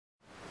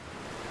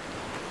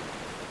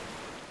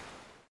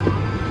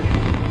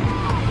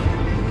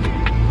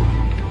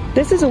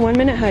This is a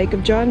 1-minute hike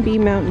of John B.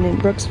 Mountain in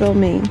Brooksville,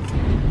 Maine,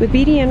 with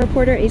BDN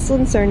reporter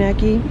Aislinn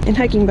Sarnacki and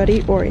hiking buddy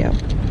Oreo.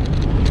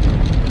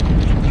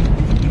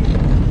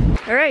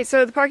 Alright,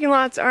 so the parking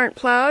lots aren't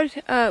plowed.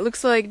 It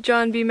looks like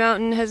John B.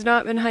 Mountain has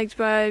not been hiked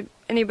by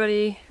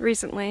anybody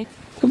recently.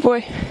 Good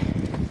boy.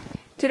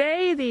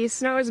 Today the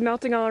snow is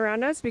melting all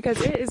around us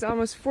because it is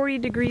almost 40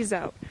 degrees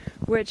out,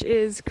 which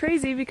is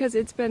crazy because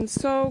it's been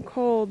so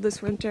cold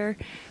this winter.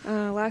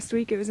 Last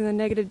week it was in the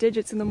negative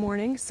digits in the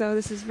morning, so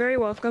this is very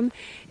welcome,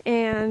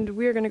 and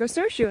we're going to go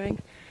snowshoeing.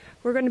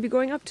 We're going to be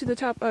going up to the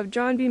top of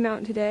John B.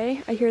 Mountain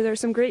today. I hear there's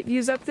some great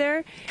views up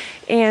there,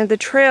 and the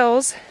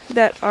trails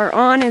that are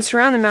on and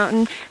surround the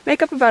mountain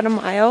make up about a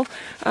mile,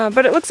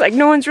 but it looks like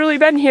no one's really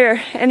been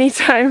here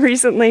anytime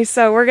recently,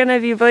 so we're going to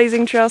be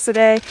blazing trails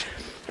today.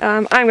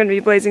 I'm going to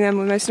be blazing them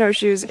with my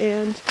snowshoes,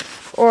 and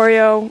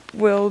Oreo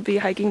will be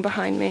hiking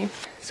behind me.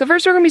 So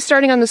first we're going to be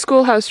starting on the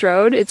Schoolhouse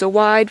Road. It's a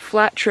wide,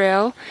 flat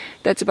trail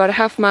that's about a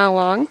half-mile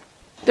long.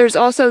 There's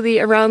also the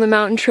Around the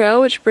Mountain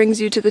Trail, which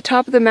brings you to the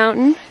top of the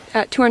mountain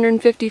at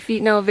 250 feet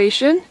in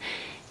elevation.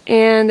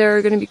 And there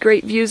are going to be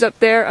great views up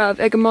there of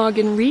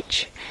Eggemoggin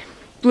Reach,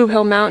 Blue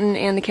Hill Mountain,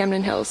 and the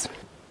Camden Hills.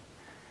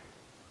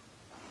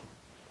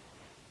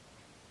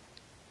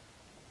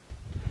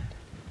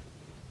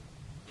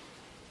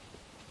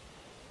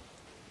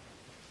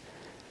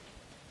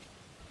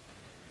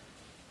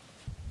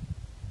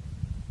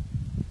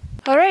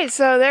 Alright,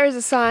 so there's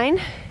a sign,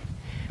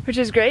 which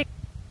is great.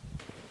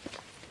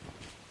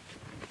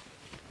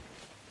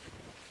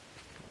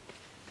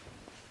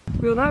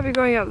 We will not be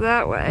going up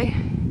that way.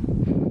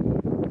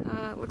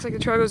 Looks like the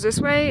trail goes this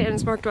way, and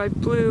it's marked by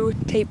blue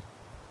tape.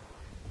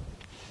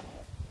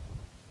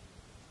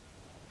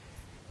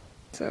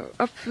 So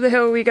up the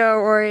hill we go,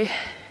 Ori.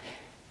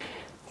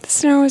 The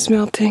snow is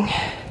melting.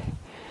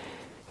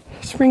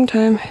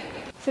 Springtime.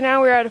 So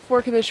now we're at a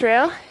fork in the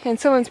trail, and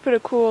someone's put a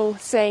cool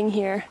saying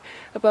here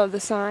above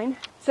the sign.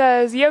 It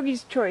says,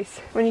 Yogi's choice.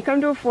 When you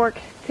come to a fork,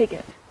 take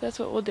it. That's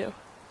what we'll do.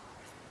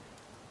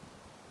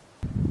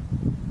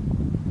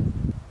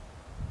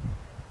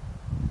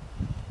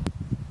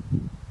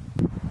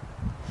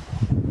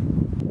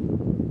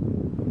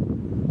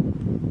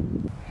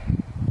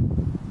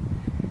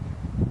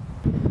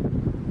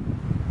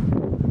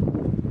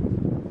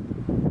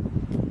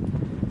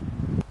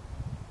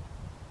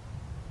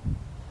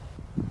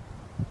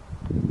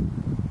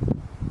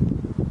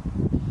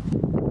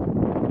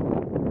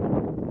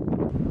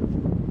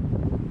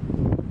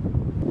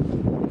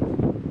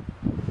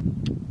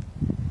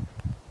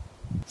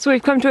 So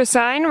we've come to a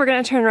sign. We're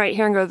going to turn right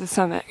here and go to the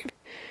summit.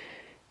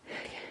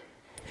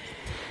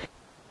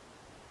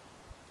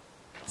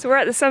 So we're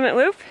at the summit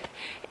loop,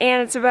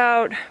 and it's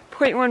about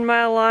 0.1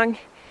 mile long,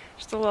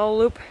 just a little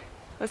loop.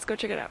 Let's go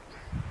check it out.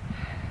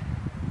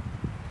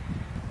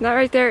 That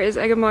right there is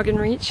Eggemoggin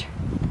Reach.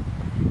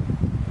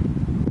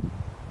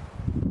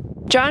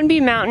 John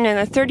B. Mountain and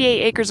the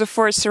 38 acres of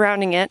forest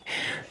surrounding it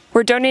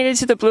were donated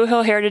to the Blue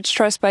Hill Heritage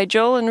Trust by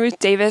Joel and Ruth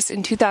Davis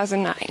in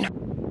 2009.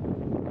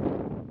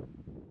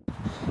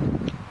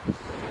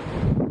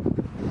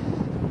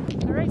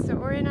 Alright, so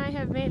Ori and I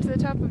have made it to the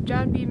top of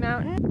John B.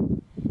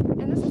 Mountain,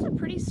 and this is a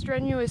pretty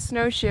strenuous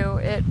snowshoe.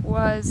 It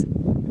was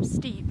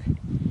steep,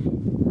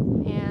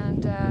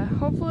 and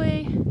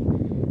hopefully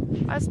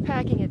us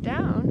packing it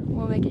down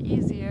will make it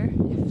easier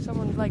if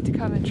someone would like to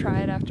come and try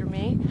it after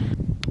me.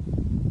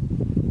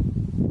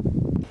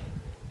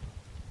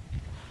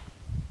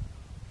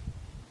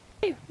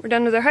 We're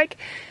done with our hike.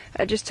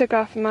 I just took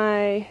off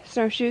my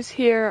snowshoes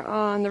here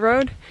on the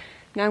road.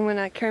 Now I'm going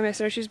to carry my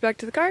snowshoes back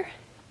to the car.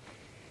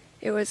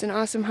 It was an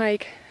awesome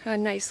hike, a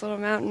nice little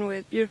mountain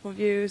with beautiful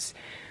views.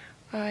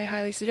 I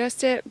highly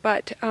suggest it,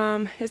 but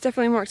it's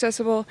definitely more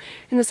accessible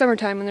in the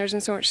summertime when there isn't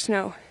so much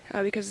snow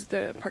because of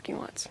the parking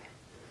lots.